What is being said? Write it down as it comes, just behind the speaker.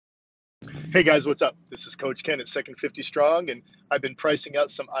Hey guys, what's up? This is Coach Ken at Second 50 Strong, and I've been pricing out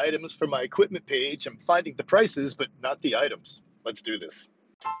some items for my equipment page. I'm finding the prices, but not the items. Let's do this.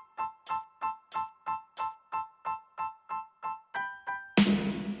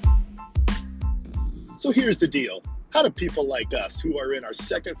 So here's the deal. How do people like us, who are in our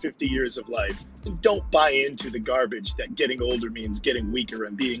second 50 years of life and don't buy into the garbage that getting older means getting weaker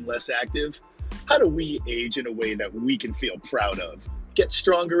and being less active, how do we age in a way that we can feel proud of? Get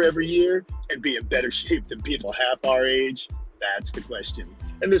stronger every year and be in better shape than people half our age? That's the question.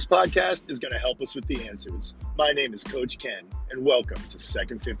 And this podcast is going to help us with the answers. My name is Coach Ken, and welcome to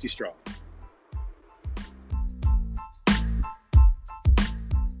Second 50 Strong.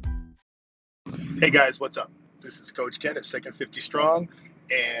 Hey guys, what's up? This is Coach Ken at Second 50 Strong,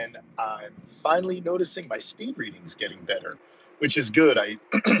 and I'm finally noticing my speed reading's getting better, which is good. I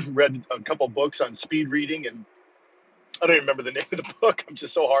read a couple books on speed reading, and I don't even remember the name of the book. I'm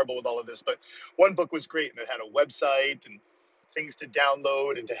just so horrible with all of this, but one book was great, and it had a website and things to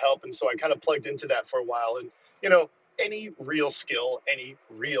download and to help, and so I kind of plugged into that for a while. And you know, any real skill, any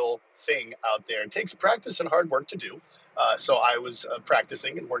real thing out there, it takes practice and hard work to do. So I was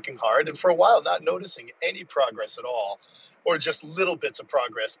practicing and working hard, and for a while not noticing any progress at all, or just little bits of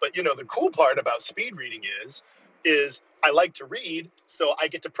progress. But you know, the cool part about speed reading is I like to read, so I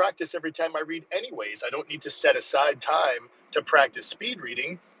get to practice every time I read anyways. I don't need to set aside time to practice speed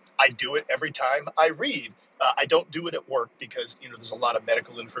reading. I do it every time I read. I don't do it at work because there's a lot of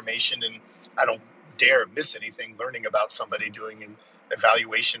medical information, and I don't dare miss anything learning about somebody doing an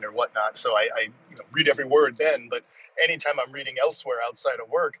evaluation or whatnot. So I read every word then, but anytime I'm reading elsewhere outside of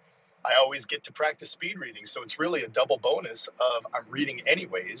work, I always get to practice speed reading. So it's really a double bonus of I'm reading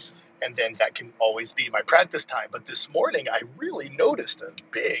anyways, and then that can always be my practice time. But this morning, I really noticed a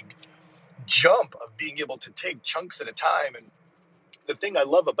big jump of being able to take chunks at a time. And the thing I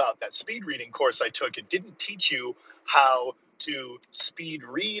love about that speed reading course I took, it didn't teach you how to speed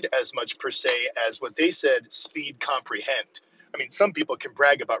read as much per se as what they said speed comprehend. I mean, some people can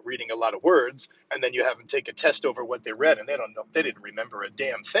brag about reading a lot of words, and then you have them take a test over what they read, and they didn't remember a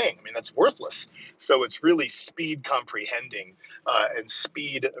damn thing. I mean, that's worthless. So it's really speed comprehending and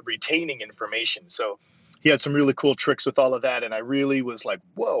speed retaining information. So he had some really cool tricks with all of that, and I really was like,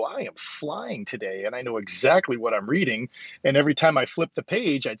 whoa, I am flying today, and I know exactly what I'm reading. And every time I flipped the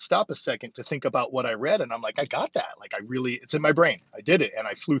page, I'd stop a second to think about what I read, and I'm like, I got that. Like, it's in my brain. I did it, and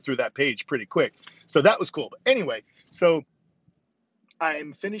I flew through that page pretty quick. So that was cool. But anyway, so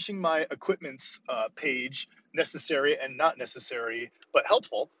I'm finishing my equipment's page, necessary and not necessary, but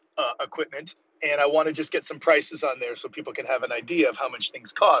helpful equipment. And I want to just get some prices on there so people can have an idea of how much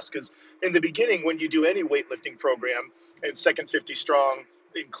things cost. Because in the beginning, when you do any weightlifting program, and Second 50 Strong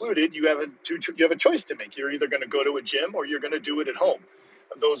included, you have a choice to make. You're either going to go to a gym or you're going to do it at home.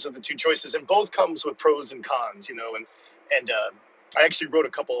 Those are the two choices, and both comes with pros and cons. And I actually wrote a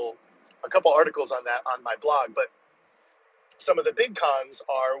couple articles on that on my blog, but some of the big cons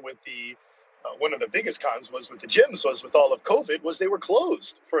are with one of the biggest cons was with the gyms was with all of COVID was they were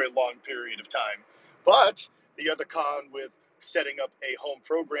closed for a long period of time. But the other con with setting up a home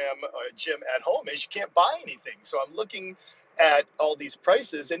program, a gym at home, is you can't buy anything. So I'm looking at all these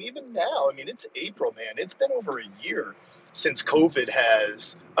prices, and even now, I mean, it's April, man. It's been over a year since COVID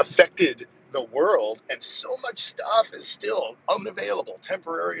has affected the world, and so much stuff is still unavailable,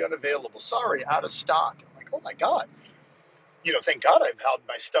 temporary unavailable. Sorry, out of stock. I'm like, oh my God. Thank God I've held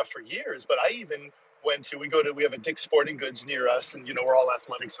my stuff for years, but I even we have a Dick's Sporting Goods near us, and we're all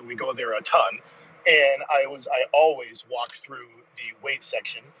athletics, so we go there a ton. And I always walk through the weight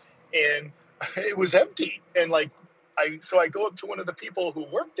section, and it was empty. And so I go up to one of the people who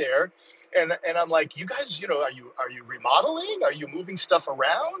work there, and I'm like, you guys, are you remodeling? Are you moving stuff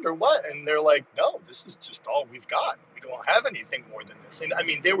around or what? And they're like, no, this is just all we've got. We don't have anything more than this. And I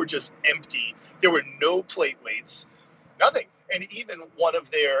mean, they were just empty. There were no plate weights. Nothing. And even one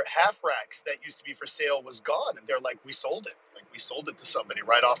of their half racks that used to be for sale was gone. And they're like, we sold it. Like, we sold it to somebody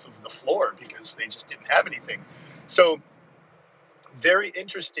right off of the floor because they just didn't have anything. So very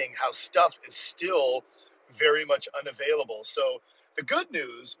interesting how stuff is still very much unavailable. So the good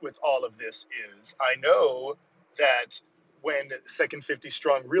news with all of this is I know that when Second 50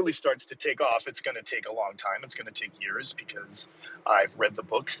 Strong really starts to take off, it's going to take a long time. It's going to take years because I've read the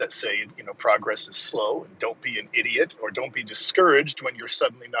books that say, progress is slow, and don't be an idiot or don't be discouraged when you're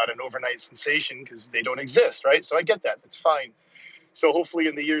suddenly not an overnight sensation, because they don't exist, right? So I get that. That's fine. So hopefully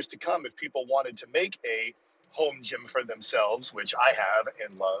in the years to come, if people wanted to make a home gym for themselves, which I have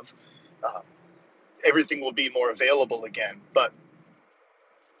and love, everything will be more available again. But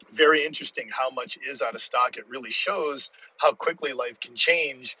very interesting how much is out of stock. It really shows how quickly life can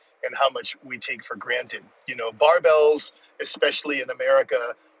change and how much we take for granted. Barbells, especially in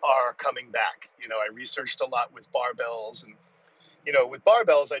America, are coming back. I researched a lot with barbells, and with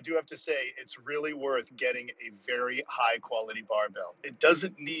barbells, I do have to say it's really worth getting a very high quality barbell. It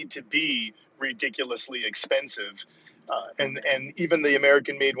doesn't need to be ridiculously expensive. And even the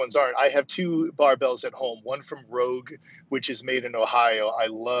American made ones aren't. I have two barbells at home, one from Rogue, which is made in Ohio. I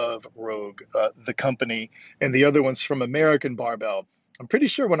love Rogue, the company, and the other one's from American Barbell. I'm pretty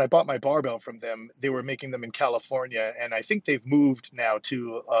sure when I bought my barbell from them, they were making them in California, and I think they've moved now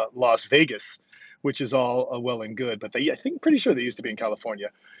to Las Vegas, which is all well and good. But I think pretty sure they used to be in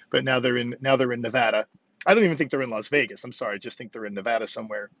California, but now they're in Nevada. I don't even think they're in Las Vegas. I'm sorry, I just think they're in Nevada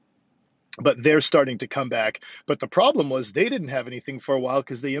somewhere. But they're starting to come back. But the problem was they didn't have anything for a while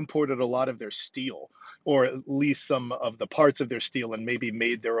because they imported a lot of their steel, or at least some of the parts of their steel, and maybe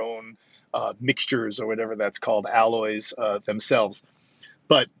made their own mixtures or whatever that's called, alloys themselves.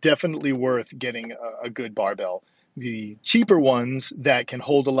 But definitely worth getting a good barbell. The cheaper ones that can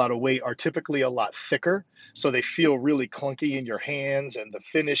hold a lot of weight are typically a lot thicker, so they feel really clunky in your hands, and the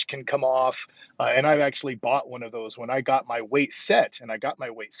finish can come off. And I've actually bought one of those when I got my weight set, and I got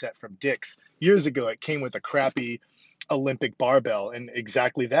my weight set from Dick's years ago. It came with a crappy Olympic barbell, and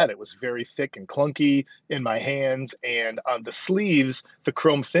exactly that. It was very thick and clunky in my hands, and on the sleeves, the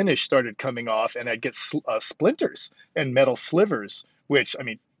chrome finish started coming off, and I'd get splinters and metal slivers. Which, I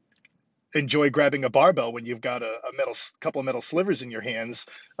mean, enjoy grabbing a barbell when you've got a couple of metal slivers in your hands.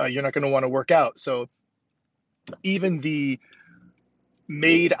 You're not going to want to work out. So even the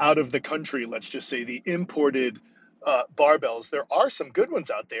made out of the country, let's just say the imported barbells, there are some good ones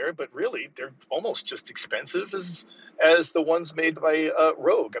out there, but really they're almost just expensive as the ones made by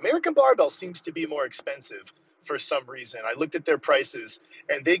Rogue. American Barbell seems to be more expensive for some reason. I looked at their prices,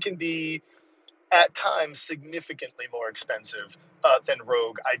 and they can be at times significantly more expensive than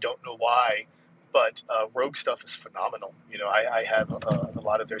Rogue. I don't know why, but Rogue stuff is phenomenal. I have a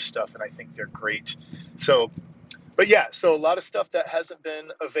lot of their stuff, and I think they're great. So, but yeah, so a lot of stuff that hasn't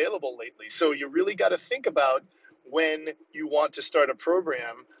been available lately. So you really got to think about when you want to start a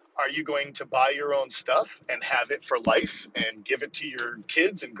program. Are you going to buy your own stuff and have it for life and give it to your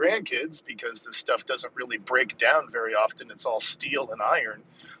kids and grandkids because the stuff doesn't really break down very often? It's all steel and iron.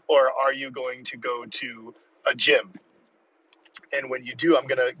 Or are you going to go to a gym? And when you do, I'm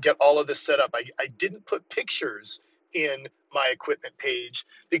going to get all of this set up. I didn't put pictures in my equipment page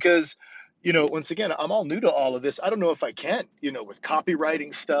because, once again, I'm all new to all of this. I don't know if I can, with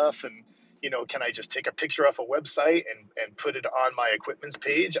copywriting stuff, and, can I just take a picture off a website and put it on my equipment's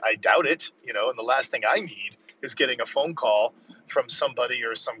page? I doubt it, and the last thing I need is getting a phone call from somebody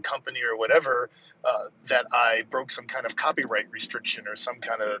or some company or whatever that I broke some kind of copyright restriction or some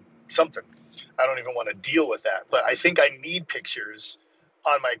kind of something. I don't even want to deal with that. But I think I need pictures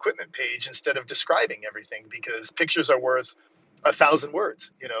on my equipment page instead of describing everything, because pictures are worth 1,000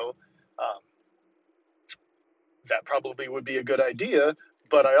 words. That probably would be a good idea.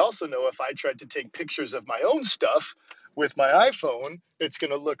 But I also know if I tried to take pictures of my own stuff with my iPhone, it's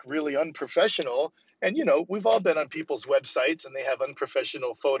going to look really unprofessional. And, we've all been on people's websites and they have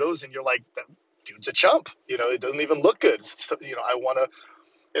unprofessional photos, and you're like, that dude's a chump. It doesn't even look good. I want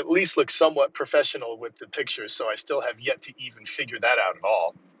to at least look somewhat professional with the pictures. So I still have yet to even figure that out at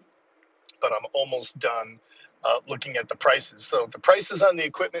all. But I'm almost done looking at the prices. So the prices on the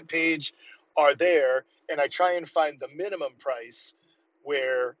equipment page are there, and I try and find the minimum price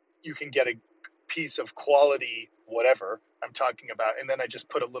where you can get a piece of quality, whatever I'm talking about. And then I just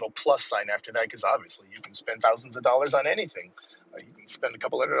put a little plus sign after that, because obviously you can spend thousands of dollars on anything. You can spend a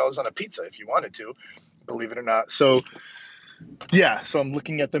couple $100 on a pizza if you wanted to, believe it or not. So yeah, so I'm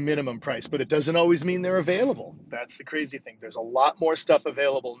looking at the minimum price, but it doesn't always mean they're available. That's the crazy thing. There's a lot more stuff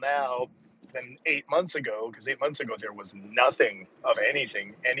available now than 8 months ago, because 8 months ago there was nothing of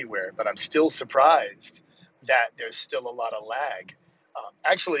anything anywhere. But I'm still surprised that there's still a lot of lag.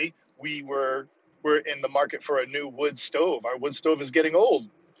 Actually, we're in the market for a new wood stove. Our wood stove is getting old,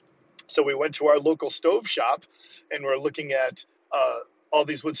 so we went to our local stove shop, and we're looking at all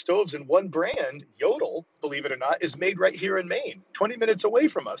these wood stoves, and one brand, Yodel, believe it or not, is made right here in Maine, 20 minutes away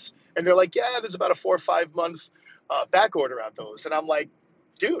from us. And they're like, yeah, there's about a 4 or 5 month back order on those. And I'm like,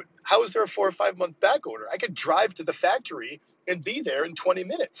 dude, how is there a 4 or 5 month back order? I could drive to the factory and be there in 20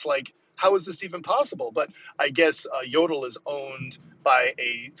 minutes. Like, how is this even possible? But I guess Yodel is owned by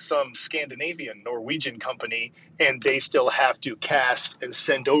some Scandinavian, Norwegian company, and they still have to cast and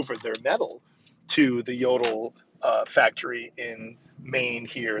send over their metal to the Yodel factory in Maine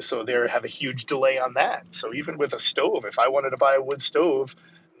here. So they have a huge delay on that. So even with a stove, if I wanted to buy a wood stove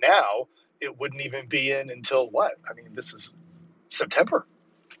now, it wouldn't even be in until what? I mean, this is September.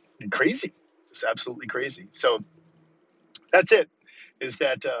 Crazy. It's absolutely crazy. So that's it, is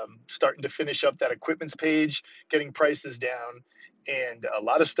that starting to finish up that equipments page, getting prices down, and a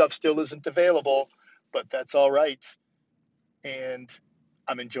lot of stuff still isn't available, but that's all right. And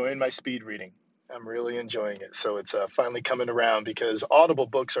I'm enjoying my speed reading. I'm really enjoying it. So it's finally coming around, because Audible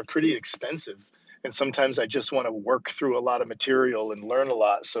books are pretty expensive. And sometimes I just want to work through a lot of material and learn a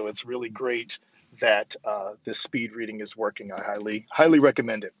lot. So it's really great that this speed reading is working. I highly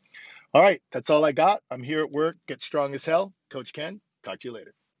recommend it. All right, that's all I got. I'm here at work. Get strong as hell. Coach Ken, talk to you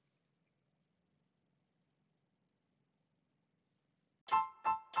later.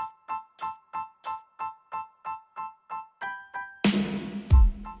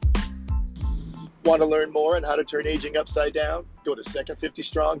 Want to learn more on how to turn aging upside down? Go to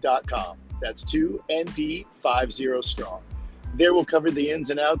second50strong.com. That's 2ND50 strong. There we'll cover the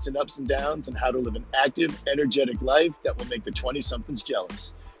ins and outs and ups and downs and how to live an active, energetic life that will make the 20-somethings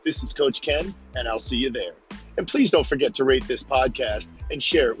jealous. This is Coach Ken, and I'll see you there. And please don't forget to rate this podcast and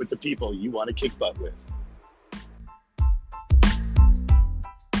share it with the people you want to kick butt with.